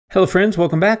Hello friends,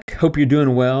 welcome back. Hope you're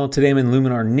doing well. Today I'm in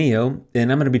Luminar Neo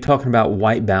and I'm going to be talking about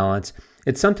white balance.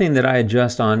 It's something that I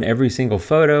adjust on every single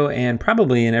photo and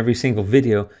probably in every single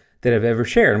video that I've ever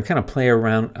shared. I'm kind of play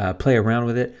around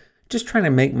with it, just trying to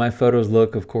make my photos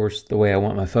look, of course, the way I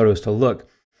want my photos to look.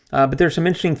 But there's some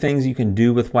interesting things you can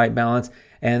do with white balance,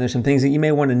 and there's some things that you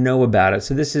may want to know about it.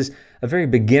 So this is a very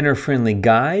beginner-friendly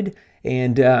guide,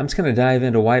 and I'm just going to dive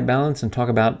into white balance and talk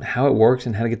about how it works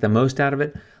and how to get the most out of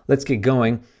it. Let's get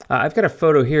going. I've got a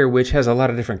photo here which has a lot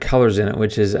of different colors in it,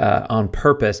 which is on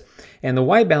purpose. And the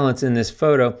white balance in this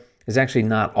photo is actually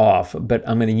not off, but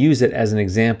I'm going to use it as an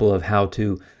example of how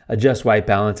to adjust white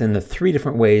balance and the 3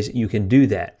 different ways you can do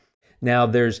that. Now,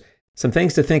 there's some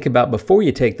things to think about before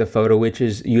you take the photo, which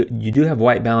is you do have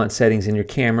white balance settings in your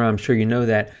camera. I'm sure you know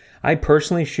that. I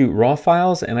personally shoot RAW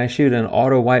files and I shoot an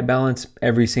auto white balance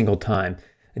every single time.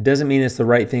 It doesn't mean it's the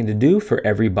right thing to do for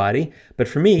everybody, but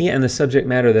for me and the subject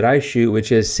matter that I shoot,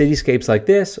 which is cityscapes like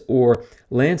this or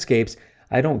landscapes,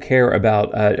 I don't care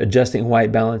about adjusting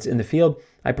white balance in the field.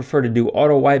 I prefer to do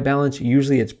auto white balance.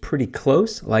 Usually it's pretty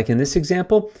close, like in this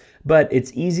example, but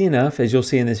it's easy enough, as you'll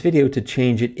see in this video, to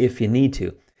change it if you need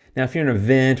to. Now, if you're an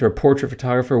event or a portrait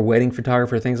photographer, wedding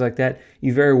photographer, things like that,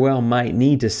 you very well might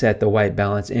need to set the white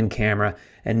balance in camera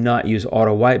and not use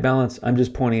auto white balance. I'm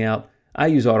just pointing out I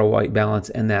use auto white balance,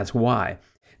 and that's why.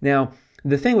 Now,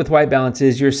 the thing with white balance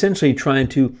is you're essentially trying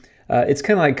to, it's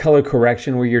kind of like color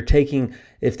correction, where you're taking,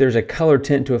 if there's a color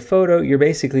tint to a photo, you're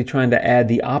basically trying to add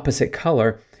the opposite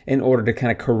color in order to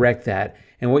kind of correct that.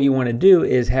 And what you want to do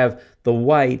is have the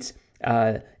whites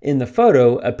in the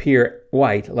photo appear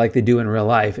white like they do in real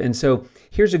life. And so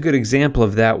here's a good example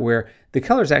of that, where the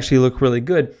colors actually look really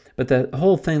good, but the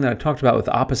whole thing that I talked about with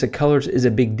opposite colors is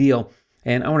a big deal.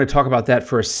 And I want to talk about that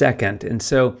for a second. And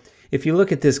so if you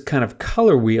look at this kind of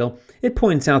color wheel, it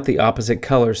points out the opposite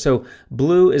colors. So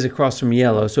blue is across from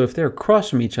yellow. So if they're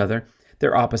across from each other,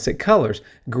 they're opposite colors.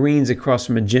 Green's across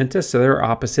from magenta, so they're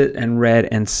opposite, and red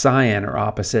and cyan are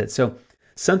opposite. So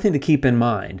something to keep in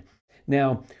mind.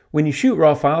 Now, when you shoot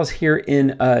RAW files here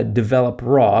in Develop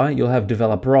RAW, you'll have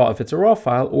Develop RAW if it's a RAW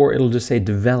file, or it'll just say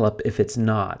Develop if it's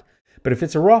not. But if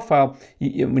it's a RAW file,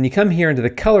 when you come here into the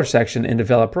color section in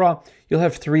Develop RAW, you'll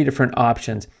have 3 different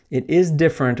options. It is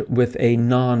different with a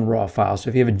non-RAW file. So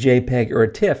if you have a JPEG or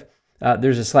a TIFF,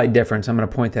 there's a slight difference. I'm going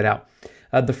to point that out.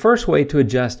 The first way to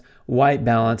adjust white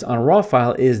balance on a RAW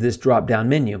file is this drop-down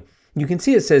menu. You can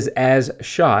see it says as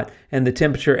shot, and the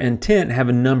temperature and tint have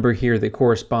a number here that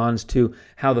corresponds to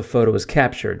how the photo is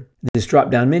captured. This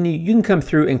drop-down menu, you can come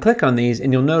through and click on these,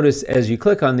 and you'll notice as you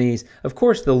click on these, of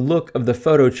course, the look of the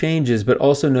photo changes, but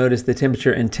also notice the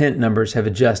temperature and tint numbers have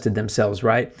adjusted themselves,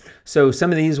 right? So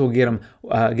some of these will get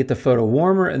the photo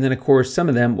warmer, and then of course some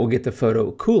of them will get the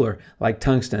photo cooler, like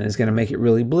tungsten is going to make it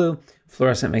really blue.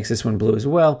 Fluorescent makes this one blue as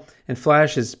well, and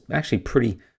flash is actually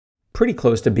pretty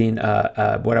close to being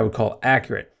what I would call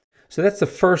accurate. So that's the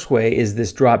first way, is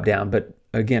this drop down. But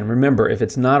again, remember, if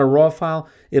it's not a RAW file,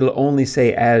 it'll only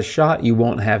say as shot. You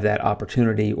won't have that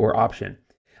opportunity or option.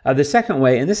 The second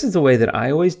way, and this is the way that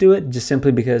I always do it, just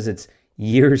simply because it's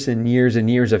years and years and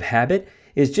years of habit,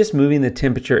 is just moving the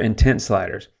temperature and tint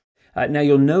sliders. Now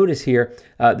you'll notice here,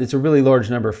 it's a really large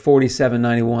number,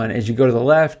 4791. As you go to the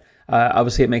left,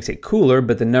 obviously it makes it cooler,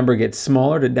 but the number gets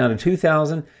smaller down to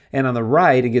 2,000. And on the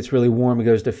right, it gets really warm. It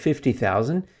goes to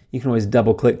 50,000. You can always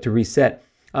double click to reset.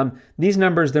 These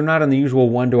numbers, they're not on the usual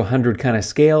 1 to 100 kind of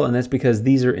scale, and that's because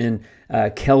these are in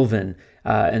Kelvin.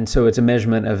 And so it's a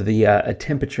measurement of the a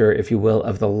temperature, if you will,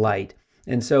 of the light.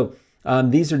 And so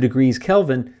these are degrees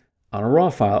Kelvin. On a RAW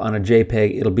file, on a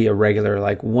JPEG, it'll be a regular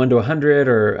like 1 to 100,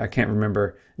 or I can't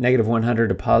remember, negative 100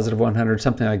 to positive 100,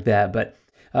 something like that. But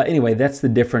anyway, that's the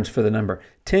difference for the number.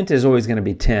 Tint is always going to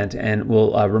be tint and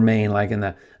will remain like in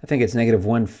the, I think it's negative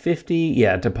 150,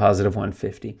 yeah, to positive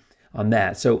 150 on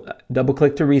that. So double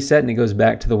click to reset, and it goes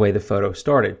back to the way the photo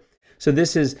started. So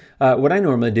this is what I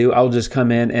normally do. I'll just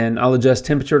come in and I'll adjust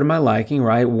temperature to my liking,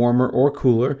 right? Warmer or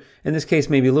cooler. In this case,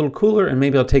 maybe a little cooler, and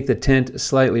maybe I'll take the tint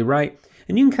slightly right.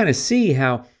 And you can kind of see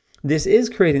how this is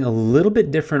creating a little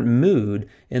bit different mood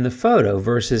in the photo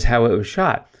versus how it was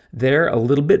shot. There, a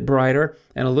little bit brighter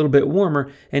and a little bit warmer,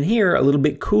 and here a little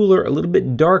bit cooler, a little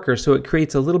bit darker, so it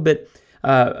creates a little bit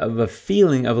of a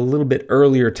feeling of a little bit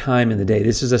earlier time in the day.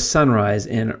 This is a sunrise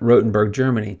in Rothenburg,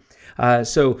 Germany.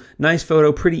 So nice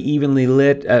photo, pretty evenly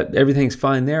lit, everything's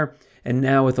fine there. And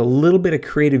now with a little bit of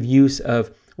creative use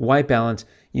of white balance,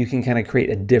 you can kind of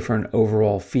create a different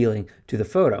overall feeling to the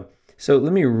photo. So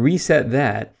let me reset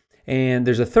that, and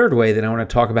there's a third way that I want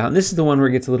to talk about, and this is the one where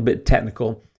it gets a little bit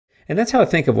technical. And that's how I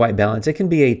think of white balance. It can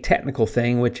be a technical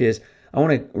thing, which is I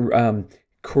want to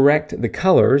correct the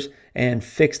colors and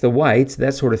fix the whites,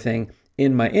 that sort of thing,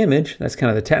 in my image. That's kind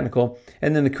of the technical.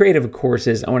 And then the creative, of course,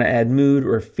 is I want to add mood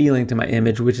or feeling to my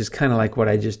image, which is kind of like what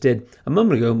I just did a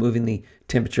moment ago, moving the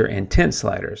temperature and tint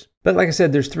sliders. But like I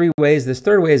said, there's 3 ways. This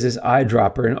third way is this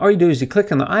eyedropper. And all you do is you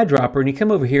click on the eyedropper and you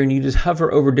come over here and you just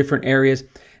hover over different areas.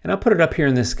 And I'll put it up here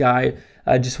in the sky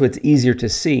just so it's easier to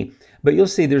see. But you'll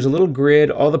see there's a little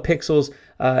grid. All the pixels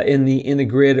in the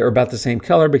grid are about the same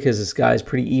color because the sky is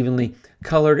pretty evenly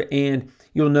colored. And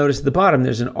you'll notice at the bottom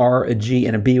there's an R, a G,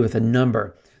 and a B with a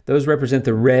number. Those represent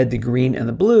the red, the green, and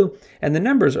the blue. And the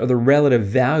numbers are the relative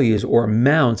values or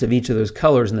amounts of each of those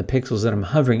colors in the pixels that I'm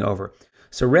hovering over.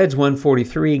 So red's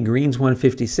 143, green's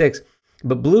 156,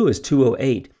 but blue is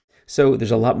 208. So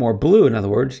there's a lot more blue, in other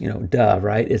words, duh,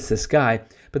 right? It's the sky.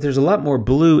 But there's a lot more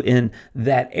blue in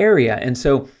that area. And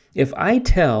so if I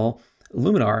tell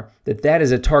Luminar that that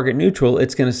is a target neutral,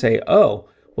 it's going to say, oh,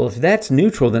 well, if that's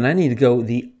neutral, then I need to go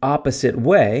the opposite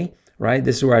way, right?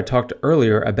 This is where I talked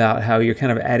earlier about how you're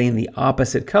kind of adding the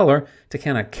opposite color to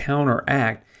kind of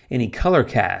counteract any color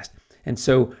cast. And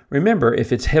so remember,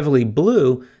 if it's heavily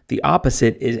blue, the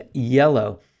opposite is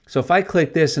yellow. So if I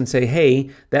click this and say, hey,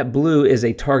 that blue is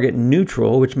a target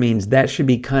neutral, which means that should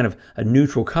be kind of a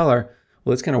neutral color,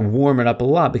 well, it's going to warm it up a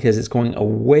lot because it's going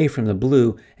away from the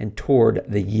blue and toward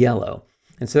the yellow.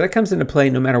 And so that comes into play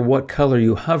no matter what color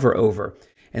you hover over.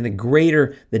 And the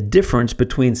greater the difference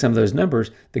between some of those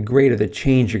numbers, the greater the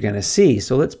change you're going to see.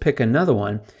 So let's pick another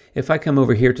one. If I come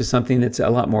over here to something that's a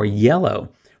lot more yellow,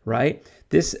 right?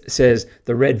 This says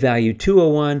the red value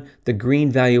 201, the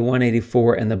green value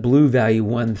 184, and the blue value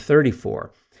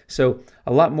 134. So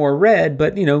a lot more red,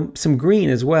 but some green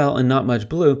as well and not much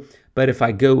blue. But if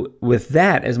I go with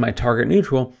that as my target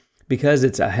neutral, because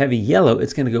it's a heavy yellow,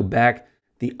 it's going to go back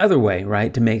the other way,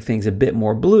 right? To make things a bit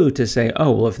more blue, to say,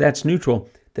 oh, well, if that's neutral,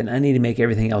 then I need to make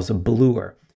everything else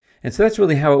bluer. And so that's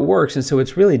really how it works. And so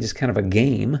it's really just kind of a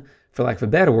game, for lack of a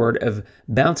better word, of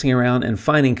bouncing around and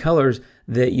finding colors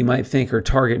that you might think are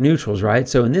target neutrals, right?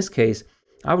 So in this case,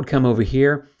 I would come over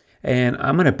here and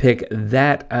I'm going to pick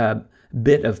that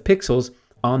bit of pixels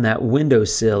on that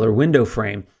windowsill or window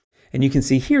frame. And you can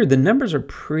see here, the numbers are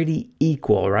pretty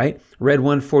equal, right? Red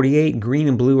 148, green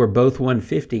and blue are both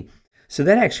 150. So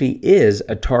that actually is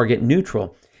a target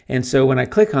neutral. And so when I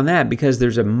click on that, because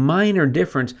there's a minor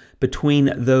difference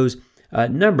between those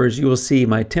numbers, you will see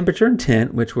my temperature and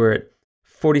tint, which were at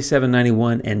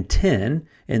 4791 and 10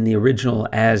 in the original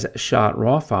as shot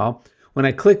raw file. When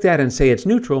I click that and say it's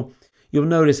neutral, you'll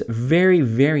notice very,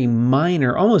 very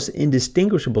minor, almost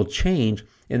indistinguishable change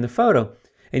in the photo.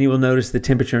 And you will notice the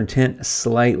temperature and tint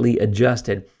slightly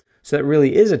adjusted. So that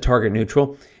really is a target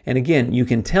neutral. And again, you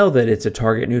can tell that it's a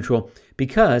target neutral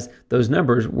because those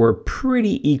numbers were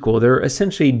pretty equal. They're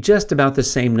essentially just about the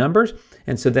same numbers.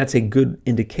 And so that's a good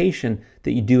indication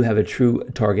that you do have a true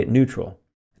target neutral.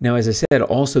 Now, as I said,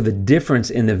 also the difference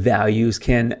in the values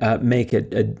can make a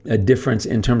difference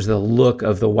in terms of the look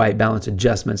of the white balance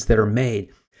adjustments that are made.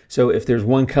 So if there's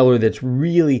one color that's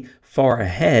really far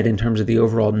ahead in terms of the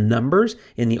overall numbers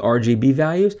in the RGB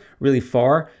values, really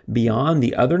far beyond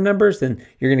the other numbers, then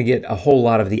you're going to get a whole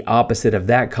lot of the opposite of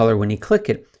that color when you click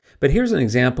it. But here's an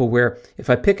example where if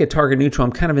I pick a target neutral,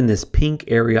 I'm kind of in this pink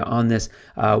area on this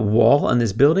wall on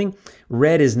this building.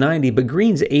 Red is 90, but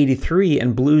green's 83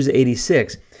 and blue's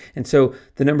 86. And so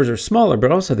the numbers are smaller,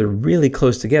 but also they're really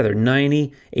close together,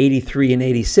 90, 83, and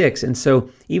 86. And so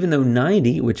even though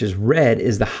 90, which is red,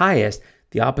 is the highest,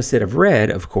 the opposite of red,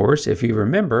 of course, if you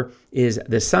remember, is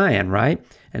the cyan, right?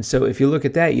 And so if you look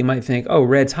at that, you might think, oh,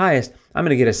 red's highest, I'm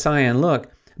going to get a cyan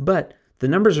look. But the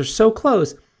numbers are so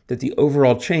close that the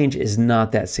overall change is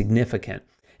not that significant.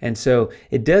 And so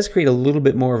it does create a little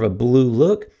bit more of a blue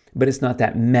look, but it's not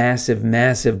that massive,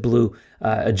 massive blue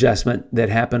adjustment that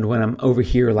happened when I'm over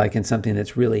here, like in something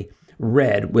that's really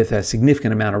red with a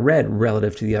significant amount of red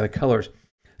relative to the other colors.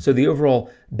 So the overall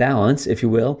balance, if you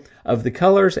will, of the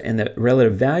colors and the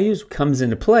relative values comes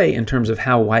into play in terms of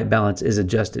how white balance is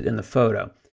adjusted in the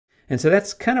photo. And so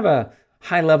that's kind of a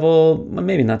high level,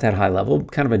 maybe not that high level,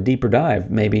 kind of a deeper dive,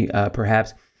 maybe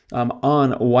perhaps,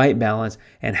 on white balance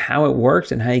and how it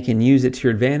works and how you can use it to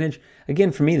your advantage.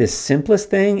 Again, for me, the simplest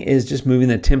thing is just moving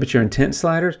the temperature and tint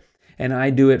sliders. And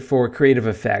I do it for creative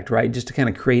effect, right? Just to kind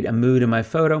of create a mood in my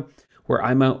photo where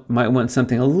I might want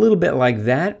something a little bit like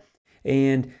that.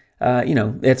 And,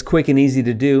 it's quick and easy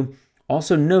to do.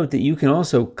 Also note that you can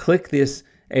also click this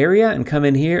area and come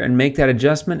in here and make that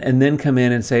adjustment and then come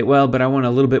in and say, well, but I want a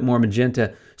little bit more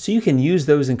magenta. So you can use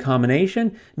those in combination.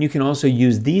 And you can also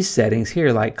use these settings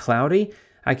here like cloudy.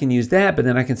 I can use that, but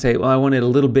then I can say, well, I want it a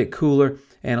little bit cooler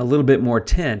and a little bit more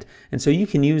tint. And so you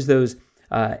can use those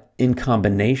in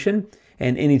combination.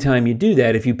 And anytime you do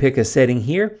that, if you pick a setting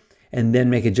here and then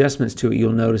make adjustments to it,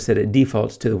 you'll notice that it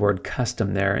defaults to the word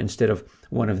custom there instead of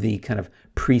one of the kind of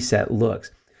preset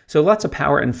looks. So lots of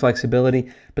power and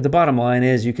flexibility, but the bottom line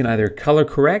is you can either color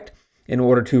correct in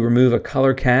order to remove a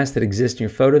color cast that exists in your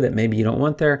photo that maybe you don't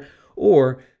want there,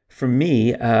 or for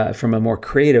me, from a more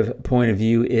creative point of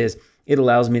view, is it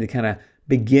allows me to kind of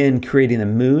begin creating the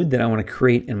mood that I want to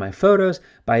create in my photos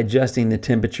by adjusting the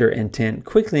temperature and tint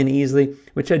quickly and easily,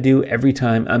 which I do every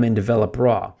time I'm in Develop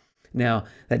Raw. Now,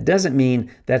 that doesn't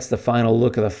mean that's the final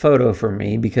look of the photo for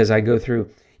me, because I go through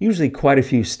usually quite a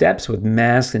few steps with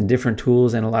masks and different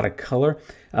tools and a lot of color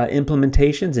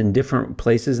implementations in different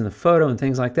places in the photo and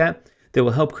things like that that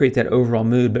will help create that overall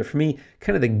mood. But for me,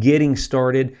 kind of the getting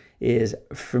started is,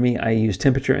 for me, I use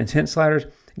temperature and tint sliders,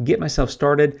 get myself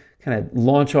started, kind of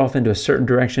launch off into a certain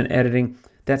direction editing.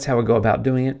 That's how I go about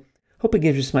doing it. Hope it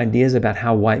gives you some ideas about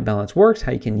how white balance works,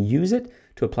 how you can use it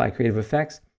to apply creative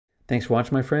effects. Thanks for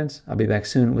watching, my friends. I'll be back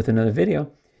soon with another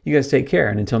video. You guys take care,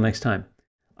 and until next time,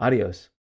 adios.